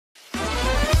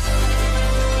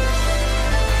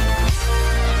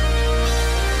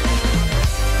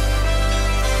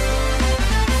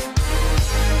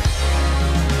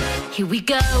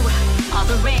go off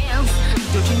the rails.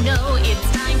 Don't you know it's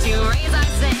time to raise our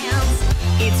sails?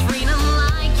 It's freedom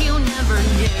like you never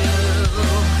knew.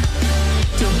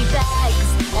 Don't need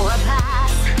bags or a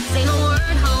pass. Say no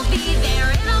word, I'll be there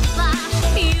in a flash.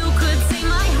 You could say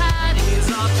my hat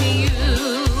is off to you.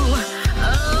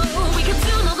 Oh, we could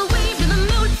tune all the way to the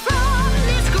moon from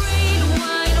this great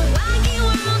wide wacky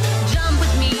world. Jump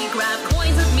with me, grab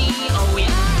coins with me, oh yeah.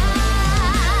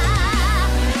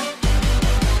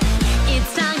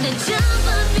 It's time to jump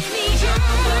up in the air.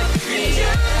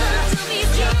 Don't be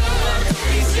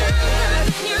scared,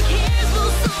 and your cares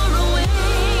will soar away.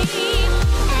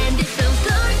 And if those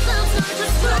dark clouds start to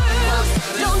swirl,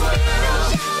 don't fear,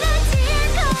 don't shed a tear,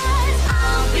 'cause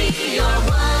I'll be your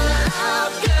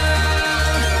one-up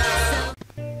girl.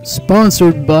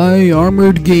 Sponsored by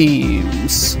Armored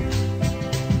Games.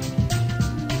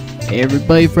 Hey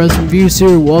everybody, Fries101Reviews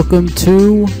here. Welcome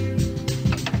to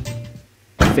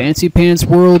Fancy Pants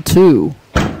World 2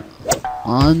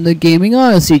 on the Gaming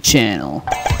Odyssey channel.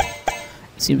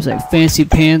 Seems like Fancy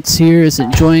Pants here is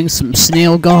enjoying some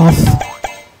snail golf,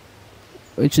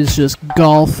 which is just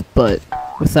golf but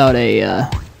without a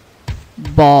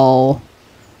ball.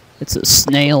 It's a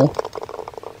snail.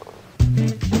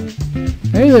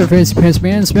 Hey there, Fancy Pants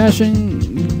Man.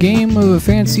 Smashing game of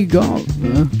fancy golf.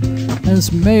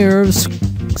 As mayor of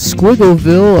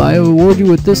Squiggleville, I award you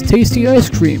with this tasty ice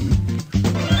cream.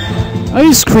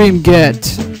 Ice cream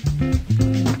get!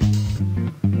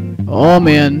 Oh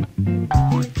man.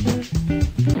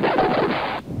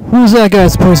 Who's that guy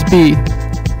supposed to be?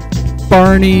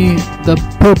 Barney, the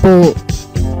purple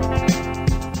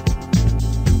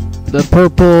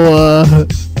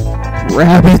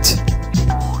rabbit.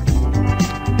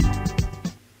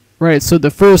 Right, so the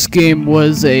first game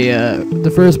was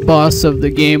the first boss of the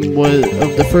game was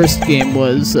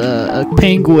a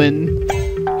penguin.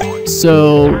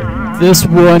 So this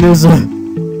one is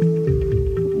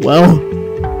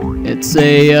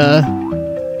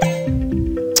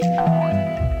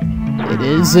it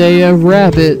is a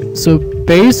rabbit. So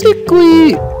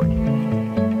basically,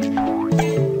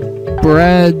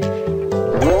 Brad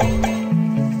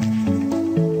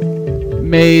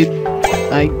made,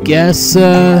 I guess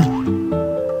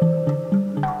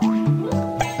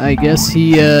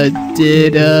he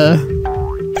did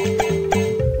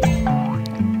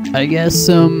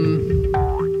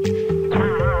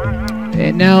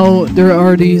and now there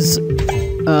are these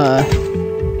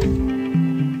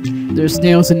there's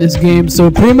snails in this game. So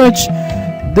pretty much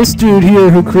this dude here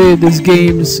who created these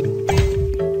games,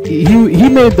 he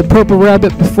made the purple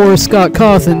rabbit before Scott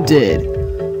Cawthon did.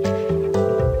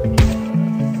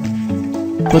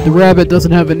 But the rabbit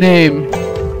doesn't have a name.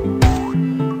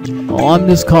 Oh,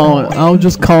 I'll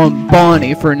just call him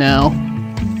Bonnie for now.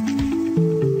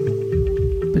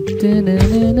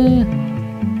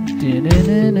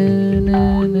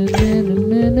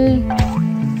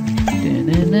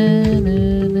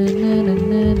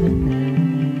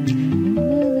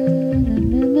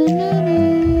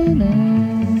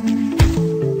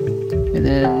 And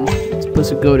then it's supposed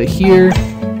to go to here.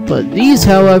 But these,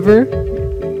 however,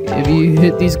 if you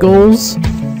hit these goals,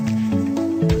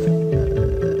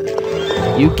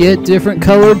 you get different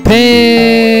colored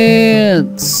pants!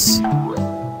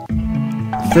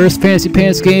 The first Fancy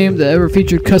Pants game that ever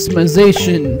featured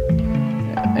customization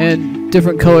and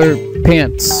different color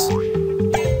pants.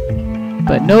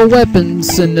 But no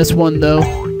weapons in this one though.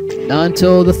 Not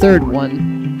until the third one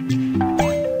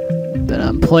that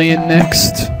I'm playing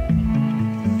next.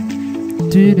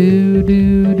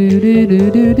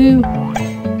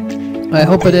 I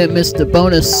hope I didn't miss the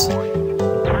bonus.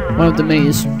 One of the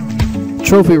maze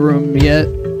trophy room yet.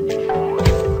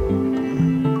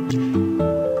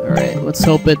 Alright, let's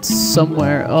hope it's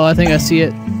somewhere. Oh, I think I see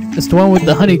it. It's the one with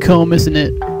the honeycomb, isn't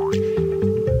it?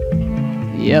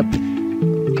 Yep.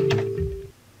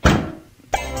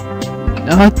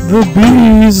 Not the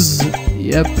bees!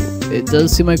 Yep, it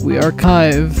does seem like we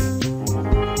archive.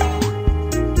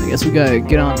 I guess we gotta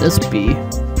get on this bee.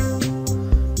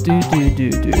 I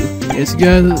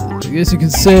guess you can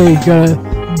say you gotta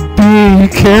be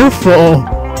careful.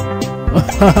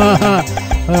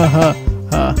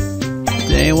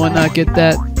 Did anyone not get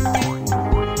that?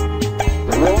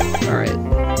 Alright.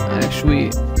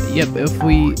 Actually, yep,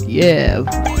 yeah.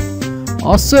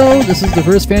 Also, this is the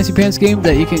first Fancy Pants game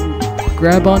that you can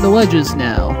grab onto ledges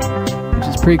now, which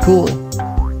is pretty cool.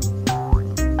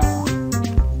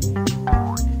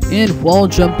 And wall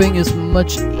jumping is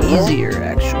much easier,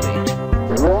 actually.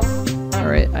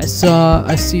 Alright, I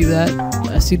see that.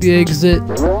 I see the exit.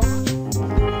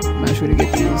 I'm actually gonna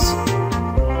get these.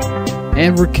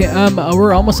 And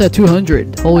we're almost at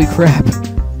 200. Holy crap.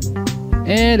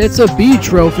 And it's a B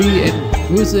trophy. And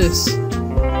who's this?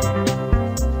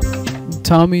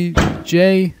 Tommy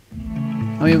J?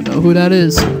 I don't even know who that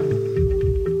is.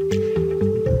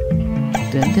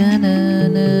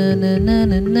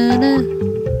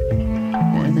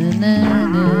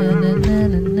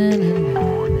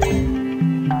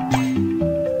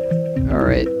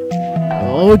 Alright.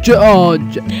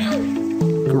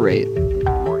 Great.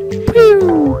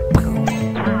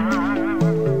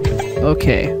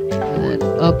 Okay. And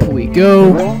then up we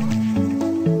go.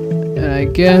 And I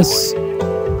guess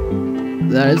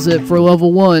that is it for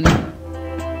level 1.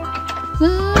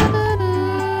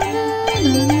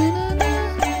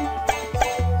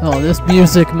 Oh, this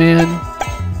music, man.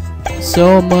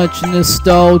 So much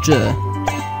nostalgia.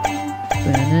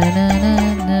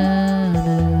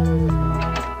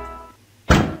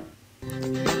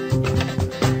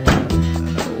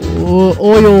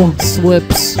 Oil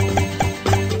slips.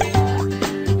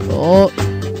 Oh.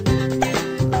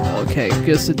 Okay,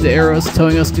 guess the arrow's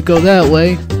telling us to go that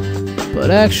way.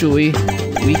 But actually,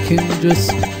 we can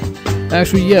just...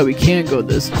 Actually, yeah, we can't go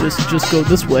this. Just go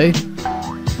this way.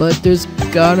 But there's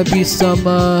gotta be some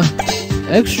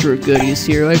extra goodies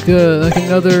here, like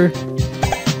another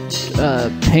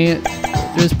pant.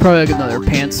 There's probably like another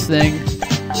pants thing.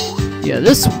 Yeah,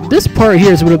 this part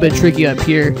here is a little bit tricky up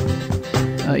here.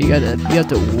 You have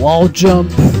to wall jump.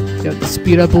 You have to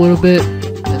speed up a little bit,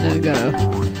 and then you gotta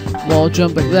wall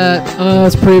jump like that.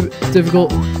 That's pretty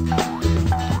difficult.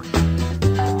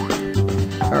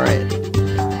 All right,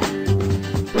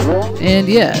 and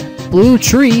yeah, blue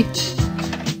tree.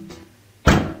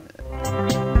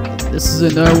 This is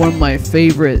another one of my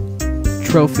favorite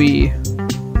trophy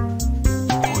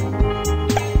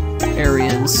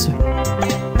areas,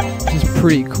 which is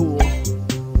pretty cool.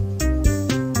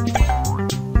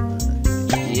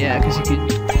 Yeah, because you can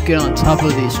get on top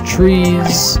of these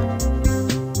trees.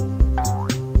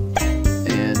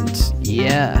 And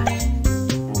yeah.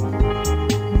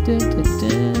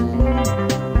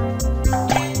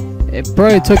 It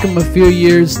probably took him a few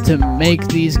years to make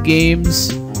these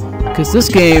games, because this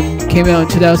game came out in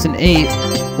 2008,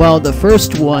 while the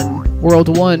first one,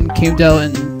 World 1, came out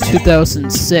in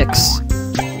 2006.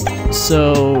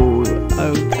 So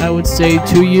I would say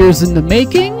 2 years in the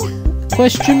making?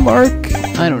 Question mark?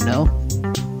 I don't know.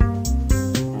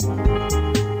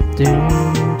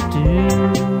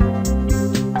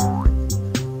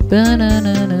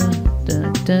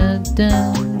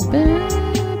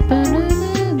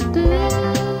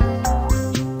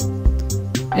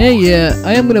 And yeah,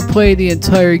 I am gonna play the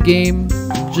entire game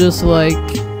just like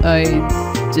I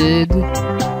did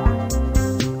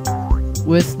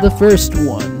with the first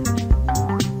one.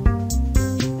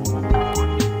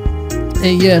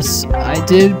 And yes, I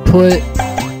did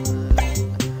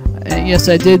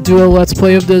do a Let's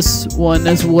Play of this one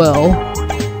as well.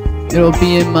 It'll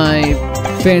be in my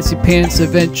Fancy Pants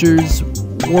Adventures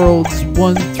Worlds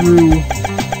 1 through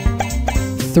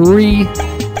 3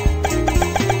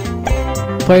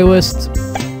 playlist.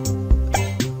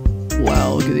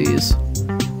 Wow, look at these.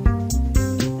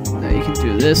 Now you can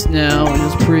do this now, which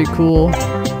is pretty cool.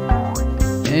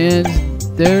 And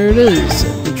there it is.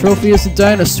 The trophy is a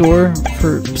dinosaur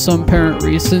for some apparent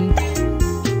reason.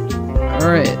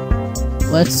 Alright,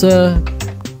 let's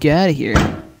get out of here.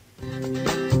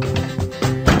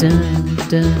 Dun,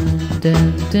 dun,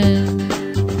 dun, dun.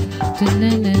 Dun,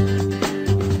 dun, dun.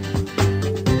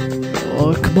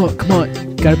 Oh, come on, come on.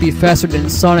 Gotta be faster than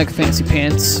Sonic, Fancy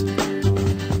Pants.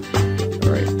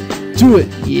 Alright, do it!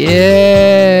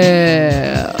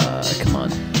 Yeah! Come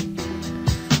on.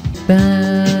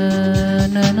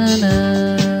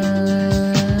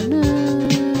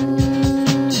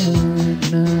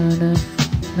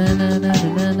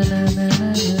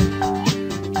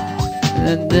 And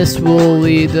then this will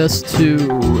lead us to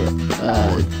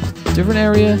a different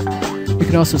area. We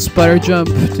can also spider jump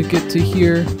to get to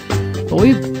here. But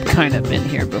we've kind of been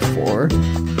here before.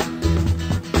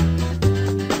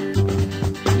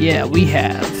 Yeah, we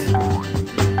have.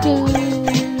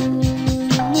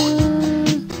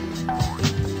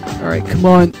 Alright, come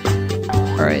on.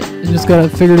 Alright, I just gotta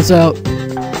figure this out.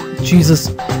 Jesus.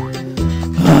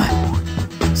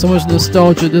 So much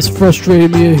nostalgia. This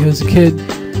frustrated me as a kid.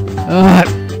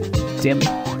 Damn it.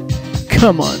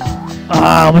 Come on.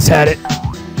 I almost had it.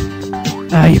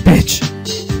 You bitch.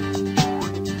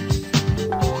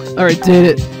 Alright, did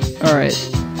it. Alright.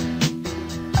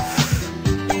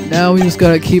 Now we just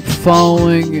gotta keep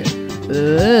following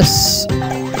this.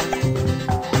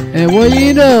 And what do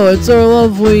you know? It's our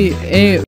lovely